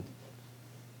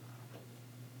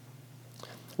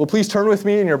Well, please turn with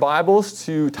me in your Bibles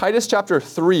to Titus chapter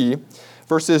 3,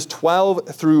 verses 12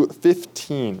 through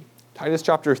 15. Titus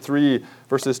chapter 3,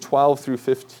 verses 12 through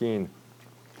 15.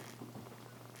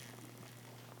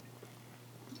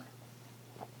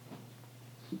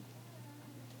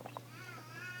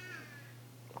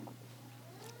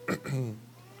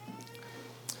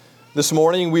 This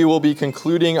morning we will be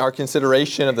concluding our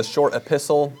consideration of the short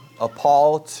epistle of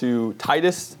Paul to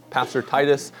Titus, Pastor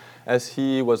Titus, as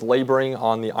he was laboring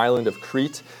on the island of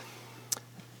Crete.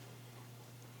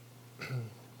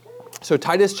 So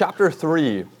Titus chapter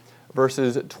 3,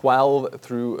 verses 12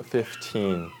 through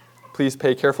 15. Please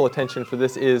pay careful attention, for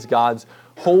this is God's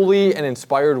holy and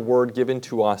inspired word given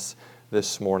to us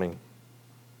this morning.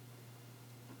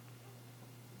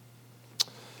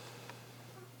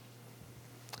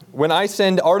 When I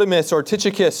send Artemas or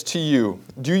Tychicus to you,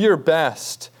 do your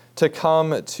best to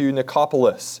come to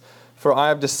Nicopolis, for I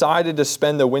have decided to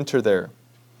spend the winter there.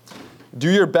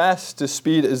 Do your best to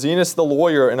speed Zenas the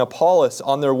lawyer and Apollos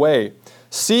on their way.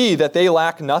 See that they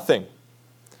lack nothing.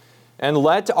 And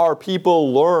let our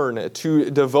people learn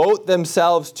to devote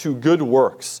themselves to good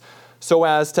works, so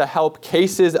as to help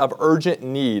cases of urgent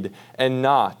need and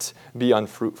not be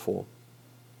unfruitful.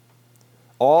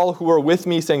 All who are with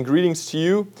me send greetings to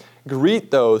you.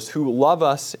 Greet those who love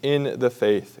us in the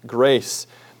faith. Grace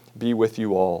be with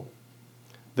you all.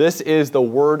 This is the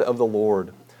word of the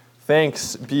Lord.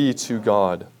 Thanks be to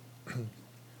God.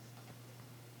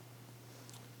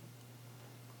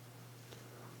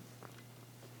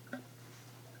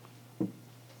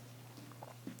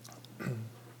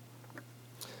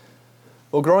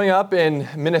 Well, growing up in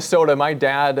Minnesota, my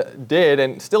dad did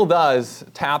and still does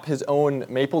tap his own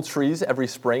maple trees every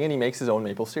spring, and he makes his own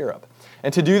maple syrup.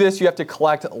 And to do this, you have to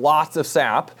collect lots of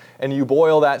sap, and you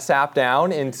boil that sap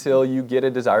down until you get a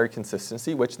desired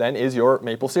consistency, which then is your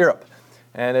maple syrup.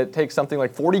 And it takes something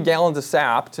like 40 gallons of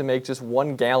sap to make just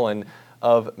 1 gallon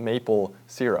of maple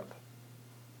syrup.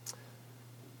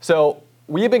 So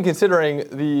we have been considering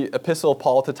the epistle of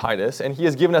Paul to Titus, and he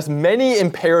has given us many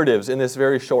imperatives in this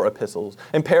very short epistles.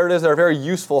 Imperatives that are very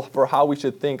useful for how we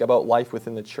should think about life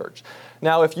within the church.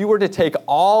 Now, if you were to take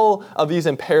all of these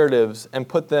imperatives and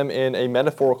put them in a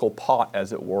metaphorical pot,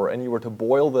 as it were, and you were to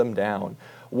boil them down,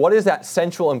 what is that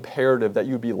central imperative that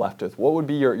you'd be left with? What would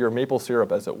be your maple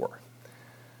syrup, as it were?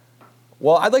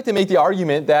 Well, I'd like to make the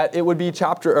argument that it would be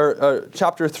chapter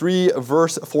 3,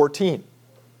 verse 14.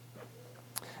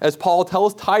 As Paul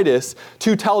tells Titus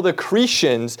to tell the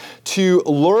Cretans to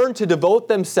learn to devote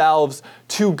themselves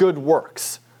to good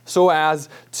works, so as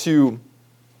to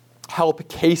help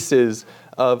cases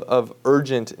of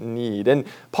urgent need. And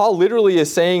Paul literally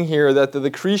is saying here that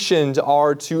the Cretans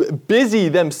are to busy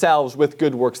themselves with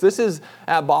good works. This is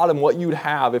at bottom what you'd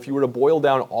have if you were to boil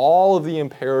down all of the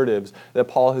imperatives that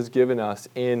Paul has given us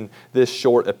in this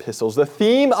short epistles. The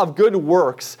theme of good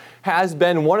works has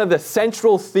been one of the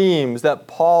central themes that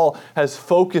Paul has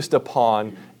focused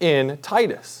upon in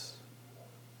Titus.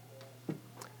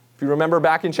 If you remember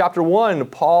back in chapter 1,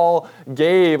 Paul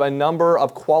gave a number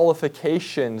of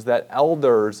qualifications that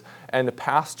elders and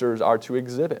pastors are to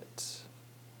exhibit.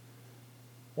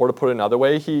 Or to put it another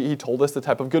way, he told us the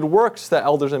type of good works that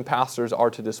elders and pastors are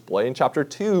to display. In chapter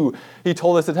 2, he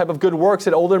told us the type of good works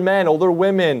that older men, older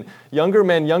women, younger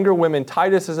men, younger women,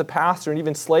 Titus as a pastor, and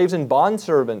even slaves and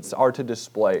bondservants are to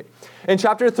display. In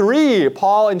chapter 3,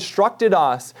 Paul instructed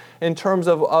us in terms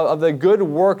of the good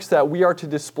works that we are to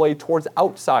display towards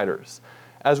outsiders,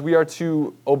 as we are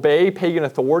to obey pagan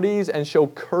authorities and show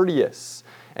courteous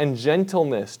and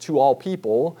gentleness to all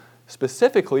people,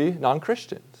 specifically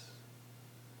non-Christians.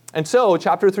 And so,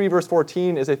 chapter 3, verse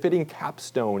 14 is a fitting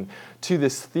capstone to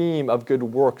this theme of good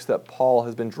works that Paul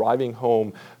has been driving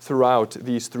home throughout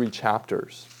these 3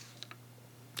 chapters.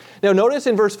 Now, notice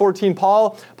in verse 14,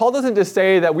 Paul doesn't just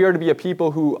say that we are to be a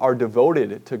people who are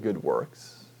devoted to good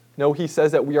works. No, he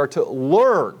says that we are to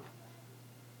learn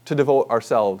to devote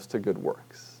ourselves to good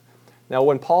works. Now,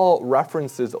 when Paul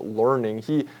references learning,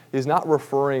 he is not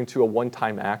referring to a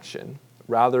one-time action.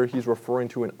 Rather, he's referring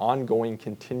to an ongoing,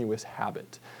 continuous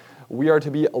habit. We are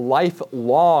to be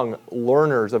lifelong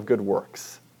learners of good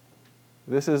works.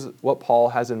 This is what Paul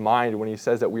has in mind when he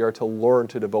says that we are to learn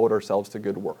to devote ourselves to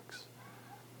good works.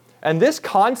 And this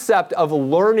concept of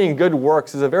learning good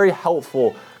works is a very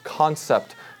helpful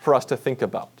concept for us to think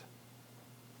about.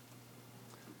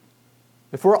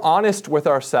 If we're honest with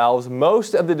ourselves,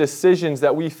 most of the decisions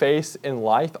that we face in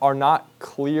life are not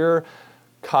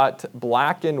clear-cut,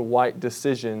 black and white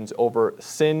decisions over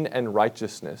sin and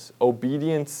righteousness,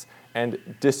 obedience and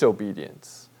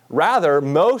disobedience. Rather,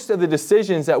 most of the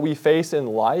decisions that we face in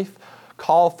life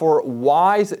call for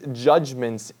wise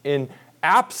judgments in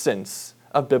absence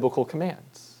of biblical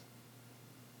commands.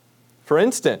 For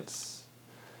instance,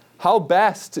 how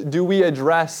best do we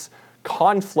address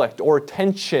conflict or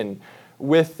tension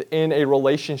within a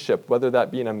relationship, whether that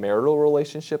be in a marital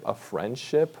relationship, a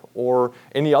friendship, or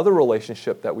any other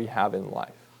relationship that we have in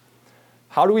life?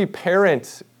 How do we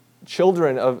parent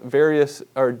children of various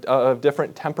or of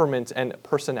different temperaments and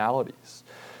personalities?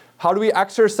 How do we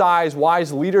exercise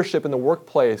wise leadership in the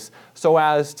workplace so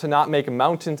as to not make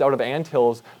mountains out of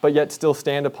anthills, but yet still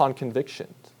stand upon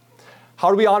convictions? How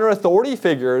do we honor authority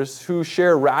figures who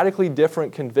share radically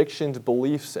different convictions,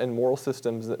 beliefs, and moral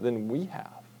systems than we have?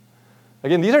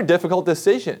 Again, these are difficult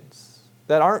decisions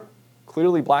that aren't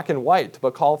clearly black and white,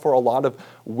 but call for a lot of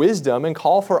wisdom and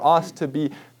call for us to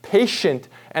be patient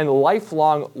and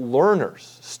lifelong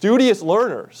learners, studious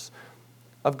learners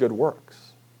of good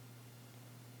works.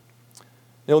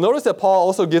 You'll notice that Paul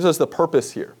also gives us the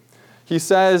purpose here. He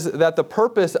says that the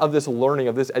purpose of this learning,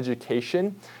 of this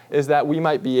education, is that we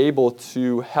might be able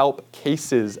to help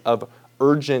cases of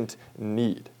urgent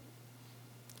need.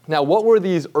 Now, what were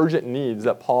these urgent needs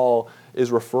that Paul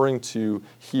is referring to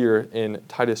here in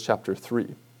Titus chapter 3?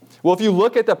 Well, if you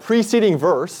look at the preceding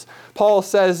verse, Paul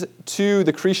says to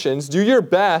the Cretans, "Do your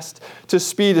best to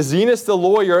speed Zenas the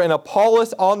lawyer and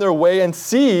Apollos on their way and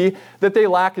see that they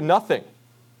lack nothing."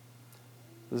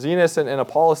 Zenas and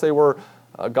Apollos, they were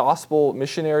gospel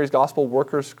missionaries, gospel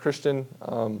workers, Christian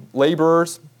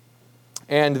laborers,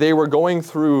 and they were going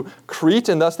through Crete,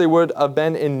 and thus they would have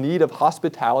been in need of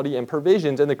hospitality and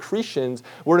provisions, and the Cretans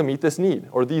were to meet this need,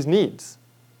 or these needs.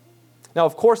 Now,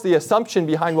 of course, the assumption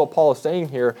behind what Paul is saying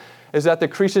here is that the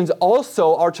Cretans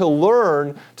also are to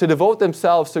learn to devote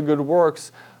themselves to good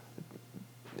works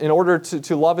in order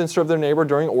to love and serve their neighbor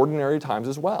during ordinary times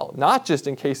as well, not just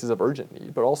in cases of urgent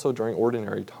need, but also during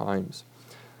ordinary times.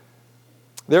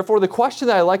 Therefore, the question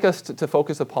that I'd like us to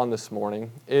focus upon this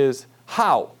morning is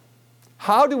how?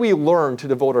 How do we learn to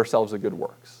devote ourselves to good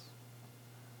works?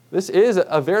 This is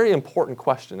a very important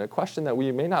question, a question that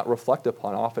we may not reflect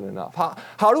upon often enough.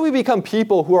 How do we become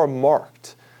people who are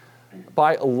marked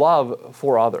by love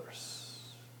for others?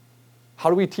 How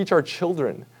do we teach our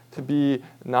children to be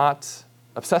not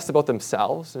obsessed about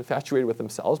themselves, infatuated with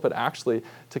themselves, but actually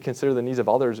to consider the needs of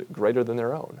others greater than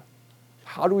their own?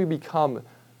 How do we become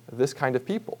this kind of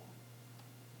people?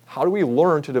 How do we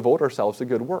learn to devote ourselves to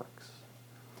good works?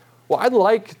 Well, I'd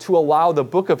like to allow the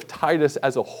book of Titus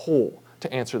as a whole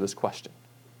to answer this question.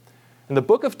 And the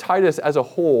book of Titus as a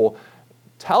whole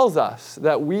tells us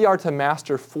that we are to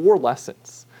master 4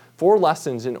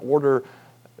 lessons in order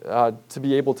to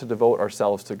be able to devote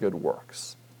ourselves to good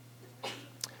works.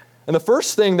 And the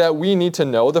first thing that we need to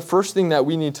know, the first thing that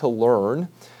we need to learn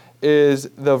is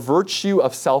the virtue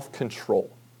of self-control.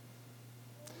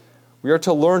 We are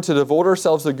to learn to devote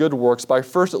ourselves to good works by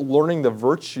first learning the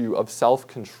virtue of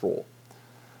self-control.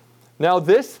 Now,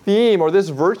 this theme or this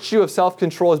virtue of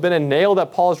self-control has been a nail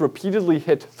that Paul has repeatedly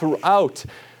hit throughout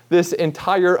this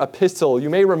entire epistle. You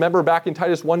may remember back in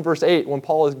Titus 1 verse 8 when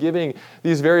Paul is giving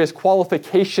these various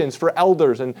qualifications for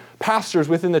elders and pastors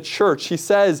within the church. He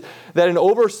says that an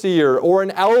overseer or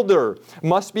an elder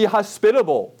must be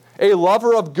hospitable, a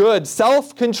lover of good,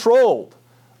 self-controlled,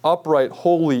 upright,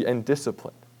 holy, and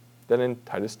disciplined. Then in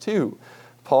Titus 2,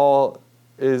 Paul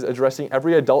is addressing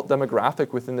every adult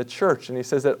demographic within the church, and he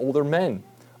says that older men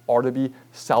are to be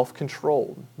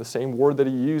self-controlled, the same word that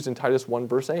he used in Titus 1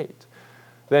 verse 8.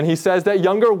 Then he says that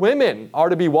younger women are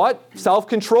to be what?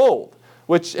 Self-controlled,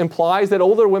 which implies that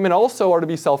older women also are to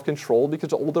be self-controlled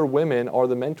because older women are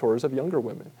the mentors of younger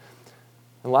women.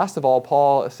 And last of all,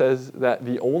 Paul says that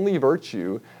the only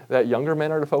virtue that younger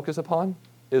men are to focus upon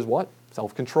is what?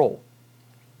 Self-control.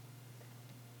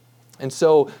 And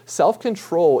so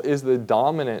self-control is the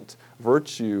dominant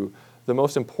virtue, the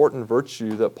most important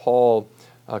virtue that Paul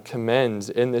commends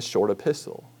in this short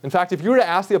epistle. In fact, if you were to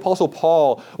ask the Apostle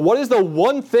Paul, what is the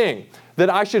one thing that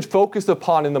I should focus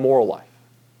upon in the moral life?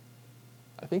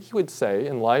 I think he would say,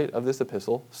 in light of this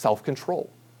epistle, self-control.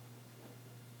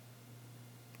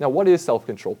 Now, what is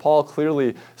self-control? Paul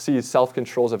clearly sees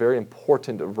self-control as a very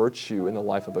important virtue in the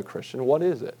life of a Christian. What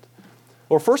is it?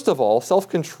 Well, first of all,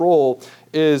 self-control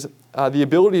is the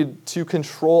ability to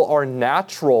control our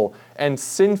natural and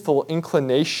sinful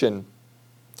inclination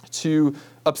to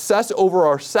obsess over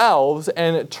ourselves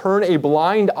and turn a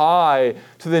blind eye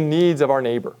to the needs of our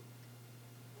neighbor.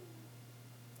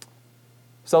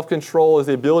 Self-control is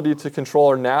the ability to control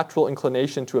our natural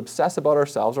inclination to obsess about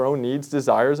ourselves, our own needs,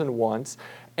 desires, and wants,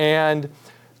 and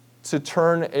to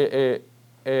turn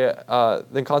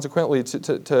then consequently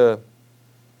to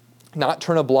not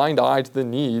turn a blind eye to the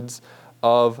needs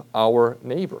of our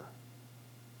neighbor.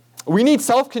 We need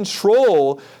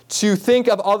self-control to think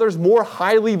of others more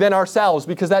highly than ourselves,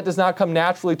 because that does not come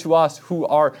naturally to us who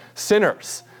are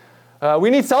sinners. We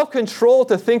need self-control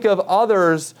to think of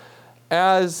others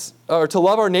or to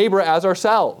love our neighbor as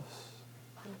ourselves.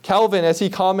 Calvin, as he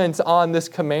comments on this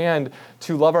command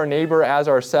to love our neighbor as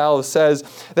ourselves, says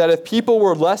that if people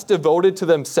were less devoted to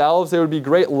themselves, there would be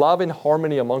great love and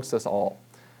harmony amongst us all.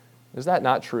 Is that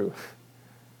not true?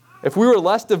 If we were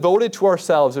less devoted to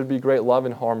ourselves, there would be great love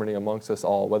and harmony amongst us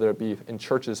all, whether it be in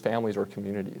churches, families, or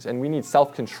communities. And we need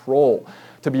self-control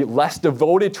to be less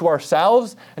devoted to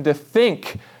ourselves and to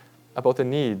think about the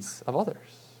needs of others.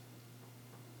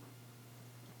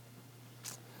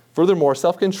 Furthermore,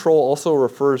 self-control also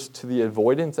refers to the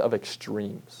avoidance of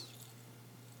extremes.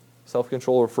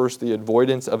 Self-control refers to the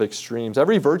avoidance of extremes.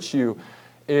 Every virtue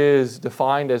is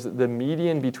defined as the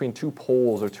median between two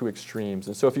poles or two extremes.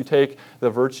 And so if you take the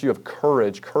virtue of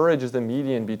courage, courage is the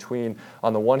median between,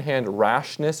 on the one hand,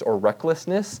 rashness or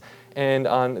recklessness, and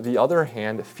on the other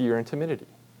hand, fear and timidity.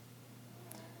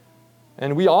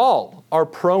 And we all are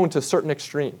prone to certain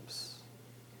extremes.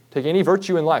 Take any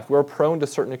virtue in life, we're prone to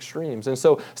certain extremes. And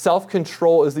so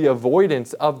self-control is the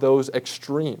avoidance of those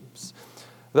extremes.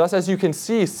 Thus, as you can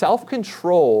see,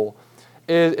 self-control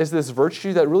is this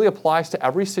virtue that really applies to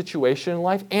every situation in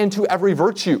life and to every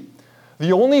virtue.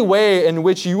 The only way in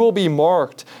which you will be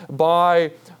marked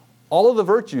by all of the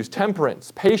virtues,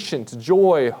 temperance, patience,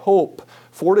 joy, hope,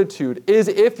 fortitude, is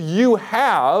if you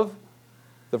have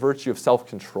the virtue of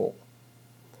self-control.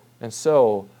 And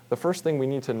so, the first thing we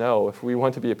need to know if we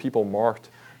want to be a people marked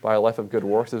by a life of good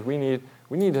works is we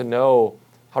need to know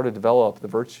how to develop the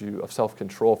virtue of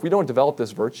self-control. If we don't develop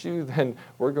this virtue, then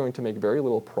we're going to make very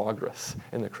little progress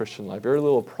in the Christian life, very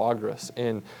little progress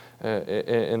in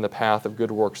the path of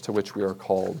good works to which we are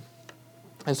called.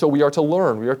 And so we are to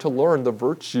learn the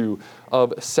virtue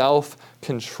of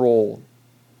self-control.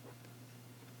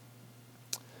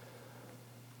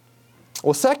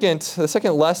 Well, the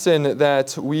second lesson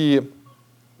that we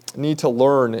need to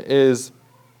learn is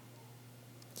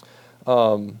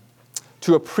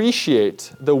to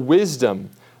appreciate the wisdom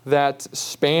that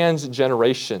spans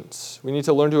generations. We need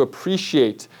to learn to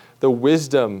appreciate the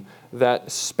wisdom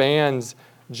that spans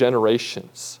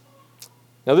generations.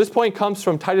 Now, this point comes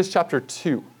from Titus chapter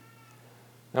 2.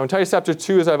 Now, in Titus chapter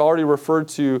 2, as I've already referred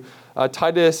to,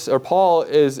 Paul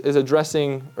is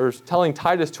addressing or telling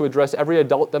Titus to address every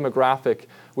adult demographic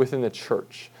within the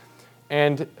church.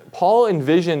 And Paul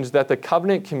envisions that the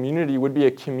covenant community would be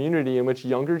a community in which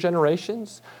younger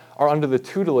generations are under the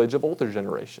tutelage of older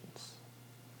generations.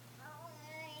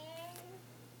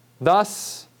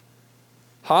 Thus,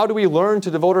 how do we learn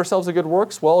to devote ourselves to good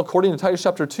works? Well, according to Titus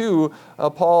chapter 2,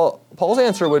 Paul's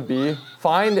answer would be,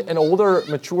 find an older,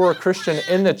 mature Christian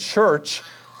in the church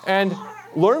and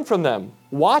learn from them,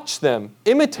 watch them,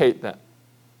 imitate them.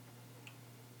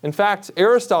 In fact,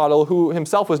 Aristotle, who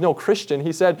himself was no Christian,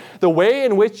 he said, the way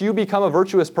in which you become a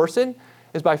virtuous person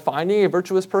is by finding a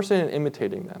virtuous person and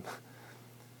imitating them.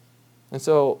 And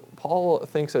so Paul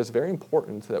thinks that it's very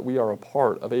important that we are a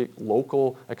part of a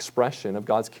local expression of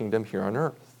God's kingdom here on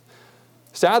earth.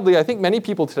 Sadly, I think many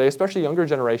people today, especially younger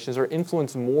generations, are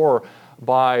influenced more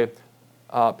by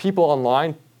people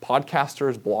online,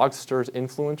 podcasters, blogsters,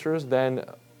 influencers, than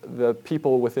the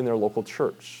people within their local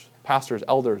church, pastors,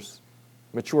 elders,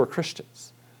 mature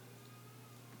Christians.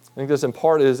 I think this in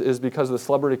part is because of the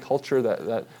celebrity culture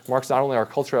that marks not only our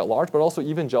culture at large, but also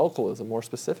evangelicalism more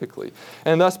specifically.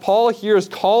 And thus Paul here is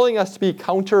calling us to be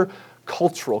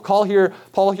counter-cultural.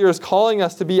 Paul here is calling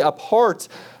us to be a part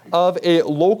of a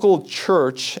local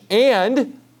church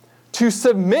and to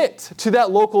submit to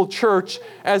that local church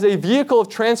as a vehicle of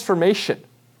transformation.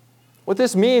 What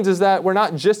this means is that we're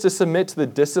not just to submit to the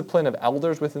discipline of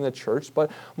elders within the church,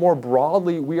 but more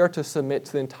broadly, we are to submit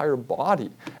to the entire body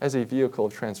as a vehicle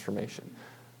of transformation.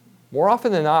 More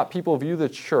often than not, people view the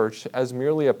church as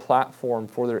merely a platform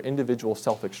for their individual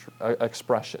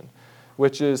self-expression,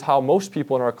 which is how most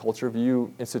people in our culture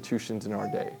view institutions in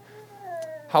our day.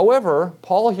 However,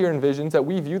 Paul here envisions that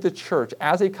we view the church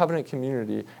as a covenant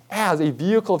community, as a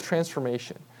vehicle of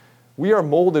transformation. We are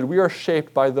molded, we are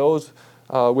shaped by those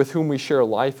with whom we share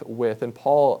life with. And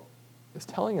Paul is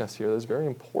telling us here that it's very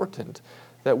important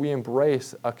that we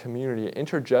embrace a community, an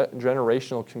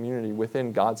intergenerational community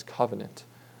within God's covenant.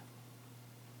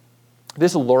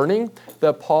 This learning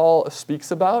that Paul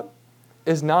speaks about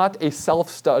is not a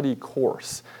self-study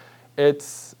course.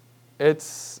 It's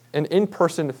an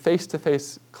in-person,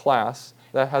 face-to-face class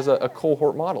that has a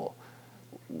cohort model.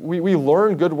 we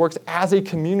learn good works as a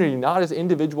community, not as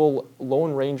individual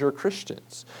Lone Ranger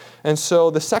Christians. And so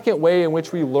the second way in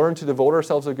which we learn to devote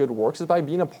ourselves to good works is by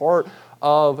being a part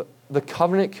of the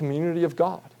covenant community of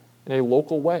God in a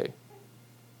local way.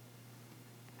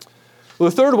 Well,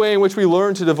 the third way in which we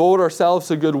learn to devote ourselves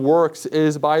to good works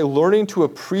is by learning to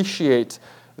appreciate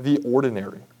the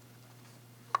ordinary.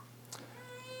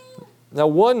 Now,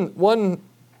 one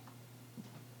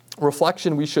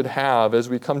reflection we should have as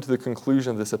we come to the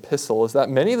conclusion of this epistle is that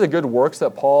many of the good works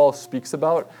that Paul speaks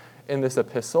about in this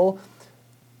epistle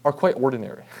are quite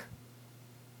ordinary.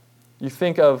 You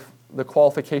think of the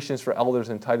qualifications for elders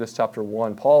in Titus chapter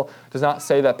 1. Paul does not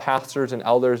say that pastors and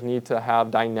elders need to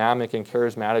have dynamic and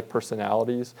charismatic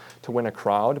personalities to win a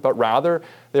crowd, but rather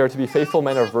they are to be faithful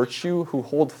men of virtue who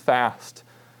hold fast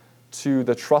to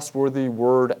the trustworthy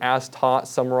word as taught,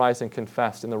 summarized, and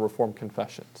confessed in the Reformed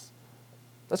confessions.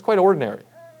 That's quite ordinary.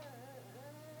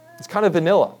 It's kind of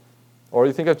vanilla. Or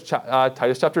you think of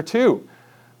Titus chapter 2,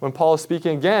 when Paul is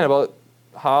speaking again about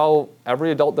how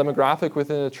every adult demographic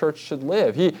within the church should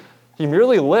live. He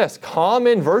merely lists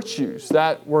common virtues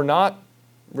that were not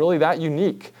really that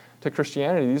unique to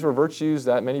Christianity. These were virtues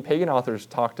that many pagan authors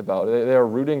talked about. They are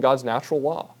rooted in God's natural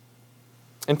law.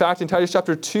 In fact, in Titus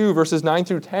chapter 2, verses 9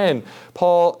 through 10,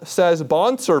 Paul says,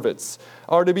 bondservants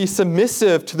are to be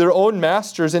submissive to their own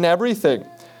masters in everything.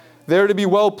 They are to be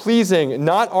well-pleasing,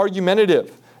 not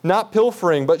argumentative, not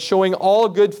pilfering, but showing all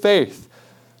good faith,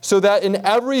 so that in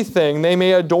everything they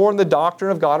may adorn the doctrine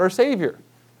of God our Savior.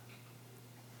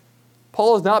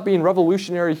 Paul is not being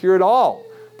revolutionary here at all.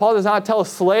 Paul does not tell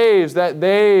slaves that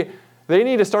they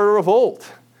need to start a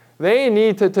revolt. They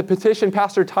need to petition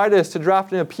Pastor Titus to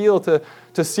draft an appeal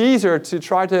to Caesar to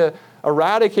try to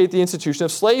eradicate the institution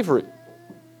of slavery.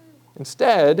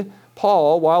 Instead,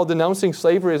 Paul, while denouncing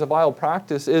slavery as a vile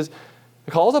practice,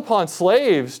 calls upon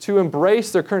slaves to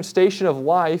embrace their current station of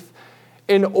life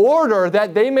in order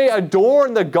that they may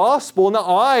adorn the gospel in the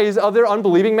eyes of their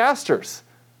unbelieving masters.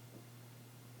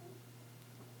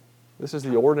 This is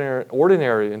the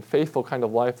ordinary and faithful kind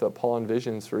of life that Paul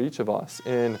envisions for each of us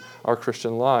in our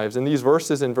Christian lives. And these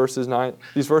verses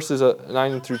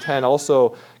 9 through 10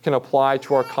 also can apply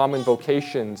to our common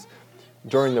vocations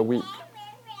during the week.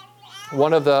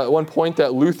 One point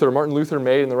that Martin Luther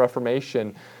made in the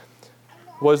Reformation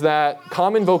was that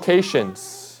common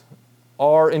vocations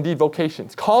are indeed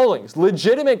vocations, callings,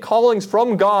 legitimate callings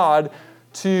from God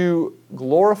to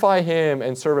glorify Him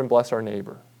and serve and bless our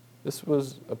neighbor. This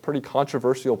was a pretty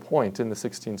controversial point in the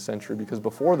 16th century because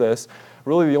before this,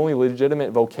 really the only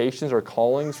legitimate vocations or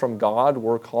callings from God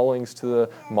were callings to the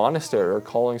monastery or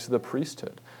callings to the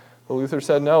priesthood. But Luther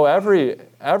said, no, every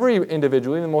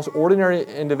individual, even the most ordinary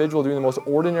individual doing the most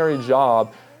ordinary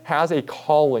job has a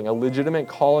calling, a legitimate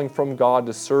calling from God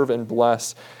to serve and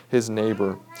bless his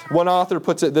neighbor. One author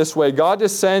puts it this way: God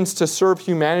descends to serve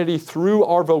humanity through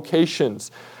our vocations.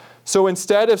 So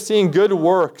instead of seeing good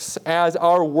works as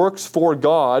our works for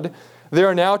God, they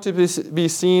are now to be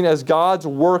seen as God's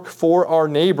work for our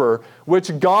neighbor,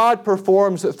 which God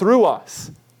performs through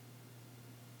us.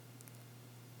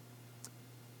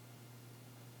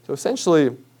 So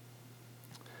essentially,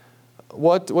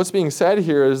 what's being said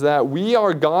here is that we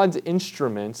are God's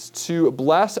instruments to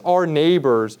bless our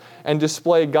neighbors and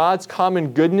display God's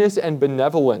common goodness and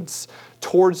benevolence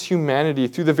towards humanity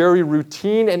through the very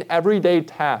routine and everyday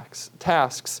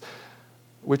tasks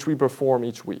which we perform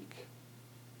each week.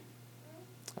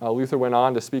 Luther went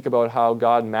on to speak about how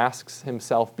God masks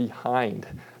himself behind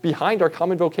our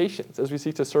common vocations as we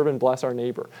seek to serve and bless our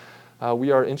neighbor.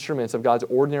 We are instruments of God's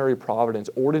ordinary providence,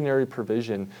 ordinary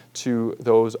provision to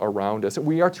those around us.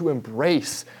 We are to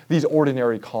embrace these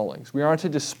ordinary callings. We aren't to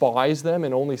despise them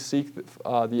and only seek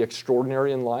the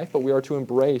extraordinary in life, but we are to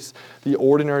embrace the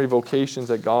ordinary vocations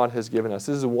that God has given us.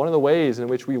 This is one of the ways in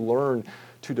which we learn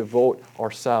to devote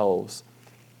ourselves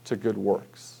to good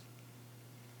works.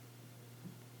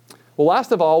 Well,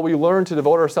 last of all, we learn to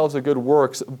devote ourselves to good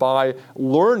works by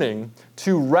learning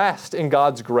to rest in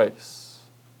God's grace.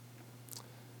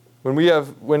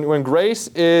 When grace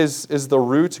is the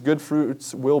root, good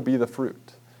fruits will be the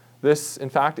fruit. This, in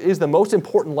fact, is the most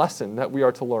important lesson that we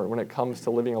are to learn when it comes to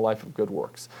living a life of good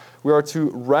works. We are to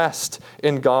rest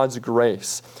in God's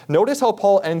grace. Notice how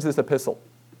Paul ends this epistle.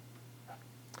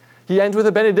 He ends with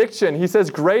a benediction. He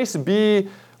says, "Grace be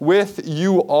with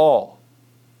you all."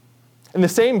 In the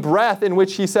same breath in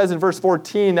which he says in verse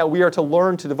 14 that we are to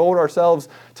learn to devote ourselves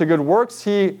to good works,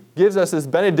 he gives us this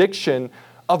benediction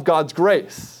of God's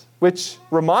grace, which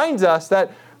reminds us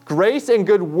that grace and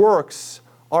good works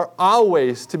are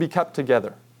always to be kept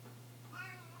together.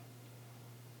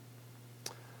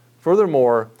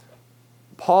 Furthermore,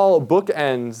 Paul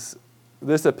bookends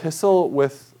this epistle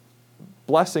with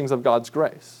blessings of God's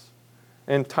grace.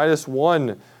 In Titus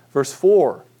 1, verse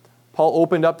 4, Paul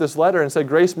opened up this letter and said,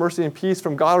 "Grace, mercy, and peace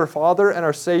from God our Father and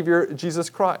our Savior, Jesus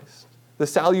Christ." The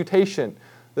salutation,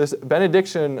 this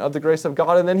benediction of the grace of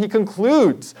God. And then he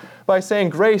concludes by saying,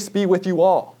 "Grace be with you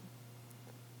all."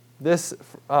 This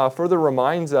further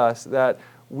reminds us that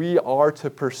we are to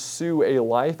pursue a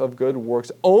life of good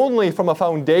works only from a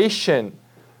foundation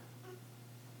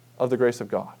of the grace of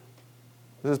God.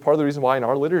 This is part of the reason why in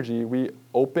our liturgy we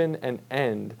open and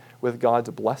end with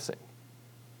God's blessing.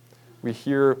 We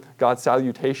hear God's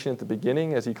salutation at the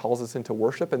beginning as he calls us into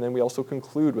worship, and then we also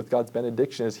conclude with God's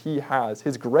benediction as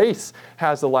his grace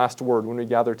has the last word when we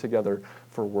gather together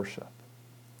for worship.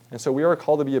 And so we are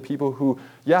called to be a people who,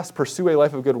 yes, pursue a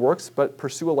life of good works, but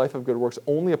pursue a life of good works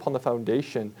only upon the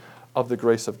foundation of the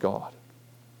grace of God.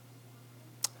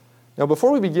 Now,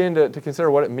 before we begin to consider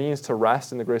what it means to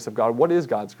rest in the grace of God, what is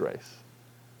God's grace?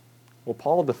 Well,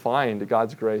 Paul defined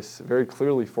God's grace very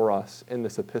clearly for us in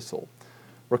this epistle.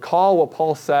 Recall what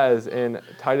Paul says in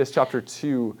Titus chapter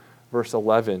 2, verse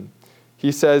 11.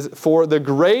 He says, "For the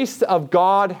grace of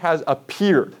God has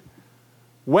appeared."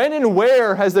 When and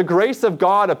where has the grace of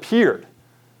God appeared?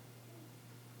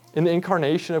 In the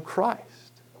incarnation of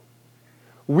Christ.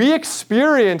 We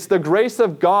experience the grace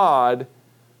of God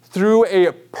through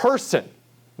a person,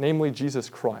 namely Jesus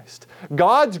Christ.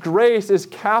 God's grace is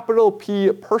capital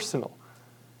P personal.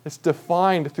 It's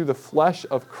defined through the flesh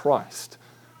of Christ.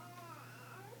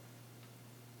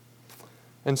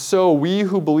 And so we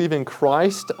who believe in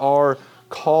Christ are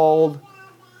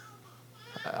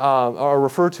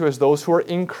referred to as those who are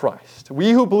in Christ.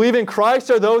 We who believe in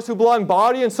Christ are those who belong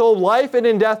body and soul, life and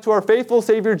in death to our faithful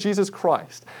Savior, Jesus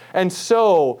Christ. And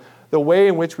so the way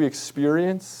in which we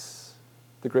experience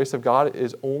the grace of God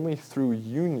is only through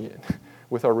union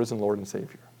with our risen Lord and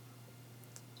Savior.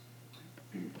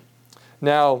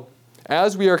 Now,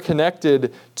 as we are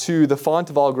connected to the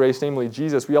font of all grace, namely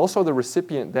Jesus, we also are the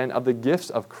recipient then of the gifts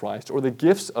of Christ, or the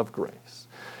gifts of grace.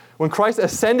 When Christ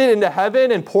ascended into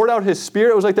heaven and poured out his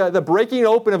Spirit, it was like the breaking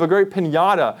open of a great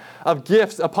piñata of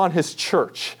gifts upon his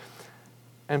church.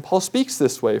 And Paul speaks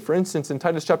this way. For instance, in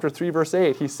Titus chapter 3, verse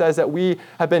 8, he says that we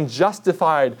have been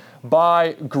justified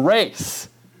by grace,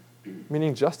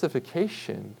 meaning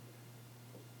justification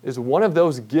is one of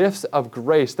those gifts of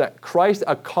grace that Christ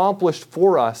accomplished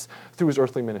for us through his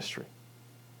earthly ministry.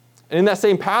 And in that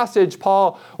same passage,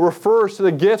 Paul refers to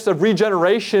the gifts of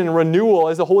regeneration and renewal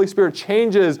as the Holy Spirit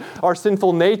changes our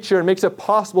sinful nature and makes it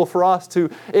possible for us to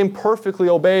imperfectly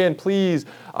obey and please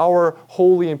our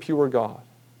holy and pure God.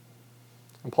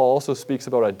 And Paul also speaks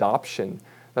about adoption,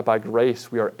 that by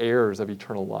grace we are heirs of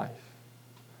eternal life.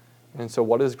 And so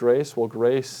what is grace? Well,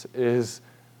 grace is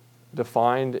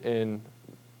defined in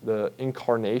the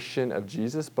incarnation of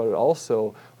Jesus, but it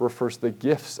also refers to the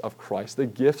gifts of Christ, the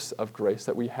gifts of grace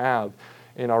that we have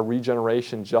in our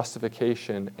regeneration,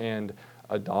 justification, and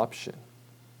adoption.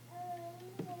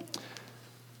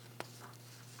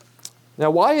 Now,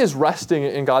 why is resting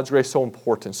in God's grace so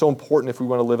important? So important if we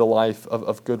want to live a life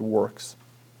of good works.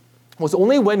 Well, it's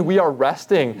only when we are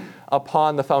resting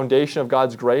upon the foundation of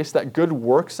God's grace that good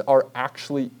works are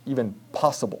actually even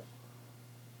possible.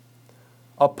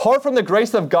 Apart from the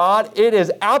grace of God, it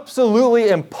is absolutely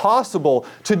impossible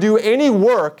to do any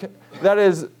work that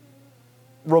is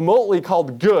remotely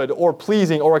called good or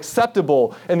pleasing or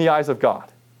acceptable in the eyes of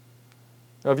God.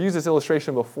 Now, I've used this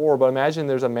illustration before, but imagine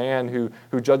there's a man who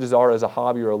judges art as a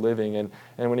hobby or a living, and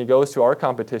when he goes to art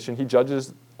competition, he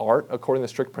judges art according to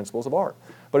strict principles of art.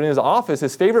 But in his office,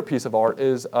 his favorite piece of art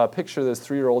is a picture that his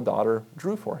 3-year-old daughter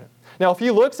drew for him. Now, if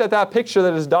he looks at that picture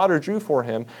that his daughter drew for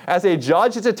him, as a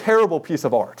judge, it's a terrible piece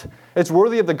of art. It's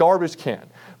worthy of the garbage can.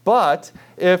 But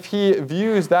if he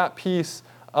views that picture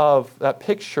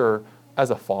as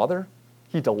a father,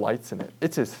 he delights in it.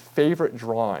 It's his favorite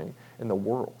drawing in the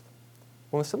world.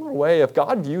 Well, in a similar way, if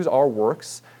God views our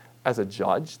works as a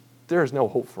judge, there is no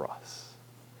hope for us.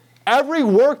 Every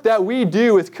work that we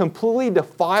do is completely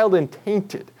defiled and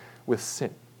tainted with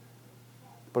sin.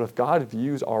 But if God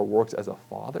views our works as a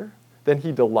father, then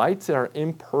he delights in our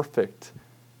imperfect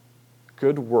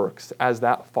good works as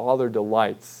that father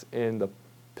delights in the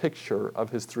picture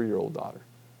of his 3-year-old daughter.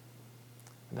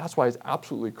 And that's why it's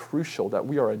absolutely crucial that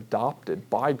we are adopted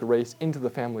by grace into the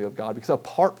family of God, because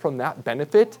apart from that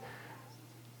benefit,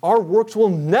 our works will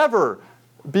never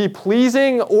be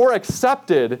pleasing or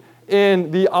accepted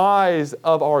in the eyes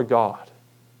of our God.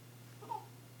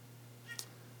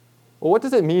 Well, what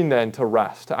does it mean then to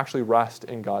rest, to actually rest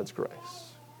in God's grace?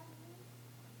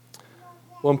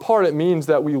 Well, in part, it means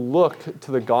that we look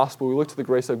to the gospel, we look to the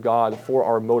grace of God for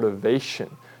our motivation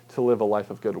to live a life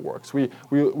of good works. We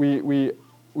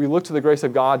look to the grace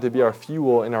of God to be our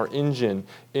fuel and our engine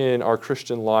in our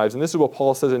Christian lives. And this is what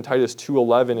Paul says in Titus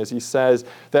 2:11, as he says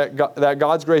that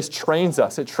God's grace trains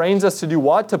us. It trains us to do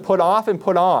what? To put off and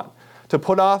put on. To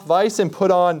put off vice and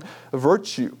put on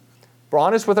virtue. If we're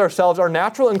honest with ourselves, our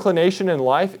natural inclination in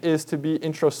life is to be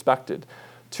introspected,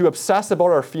 to obsess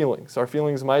about our feelings. Our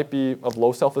feelings might be of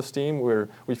low self-esteem, where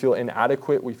we feel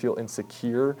inadequate, we feel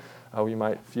insecure, we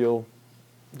might feel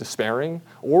despairing,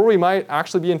 or we might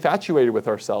actually be infatuated with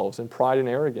ourselves in pride and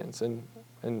arrogance and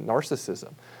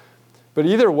narcissism. But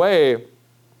either way,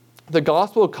 the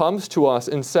gospel comes to us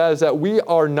and says that we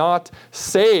are not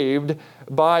saved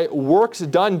by works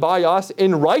done by us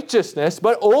in righteousness,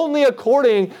 but only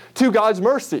according to God's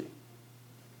mercy.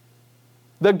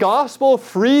 The gospel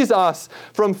frees us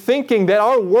from thinking that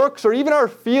our works or even our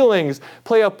feelings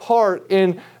play a part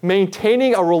in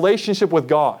maintaining a relationship with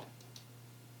God.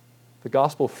 The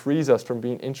gospel frees us from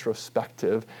being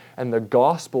introspective, and the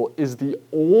gospel is the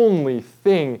only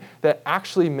thing that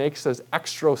actually makes us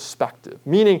extrospective.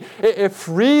 Meaning, it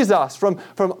frees us from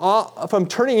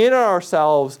turning in on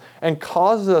ourselves and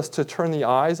causes us to turn the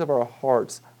eyes of our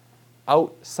hearts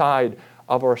outside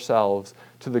of ourselves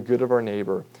to the good of our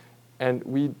neighbor. And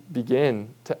we begin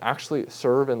to actually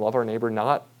serve and love our neighbor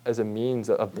not as a means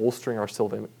of bolstering our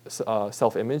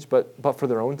self-image, but for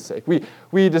their own sake.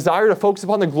 We desire to focus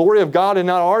upon the glory of God and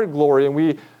not our glory, and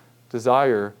we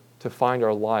desire to find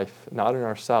our life not in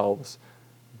ourselves,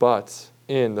 but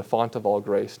in the font of all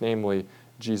grace, namely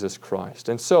Jesus Christ.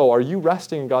 And so, are you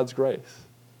resting in God's grace?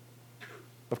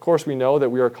 Of course, we know that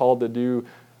we are called to do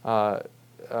to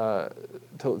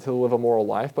live a moral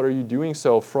life, but are you doing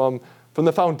so from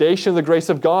the foundation of the grace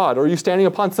of God? Or are you standing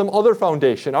upon some other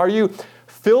foundation? Are you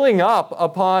filling up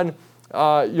upon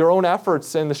your own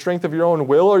efforts and the strength of your own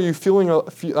will? Or are you fueling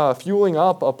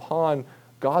up upon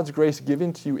God's grace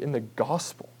given to you in the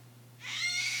gospel?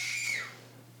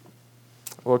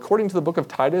 Well, according to the book of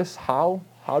Titus, how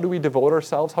do we devote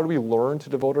ourselves? How do we learn to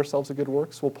devote ourselves to good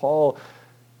works? Well, Paul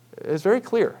is very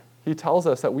clear. He tells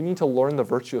us that we need to learn the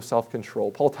virtue of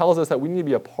self-control. Paul tells us that we need to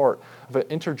be a part of an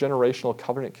intergenerational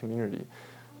covenant community.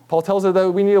 Paul tells us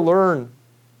that we need to learn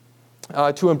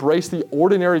to embrace the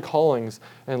ordinary callings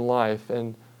in life.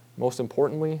 And most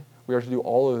importantly, we are to do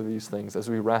all of these things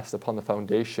as we rest upon the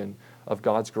foundation of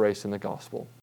God's grace in the gospel.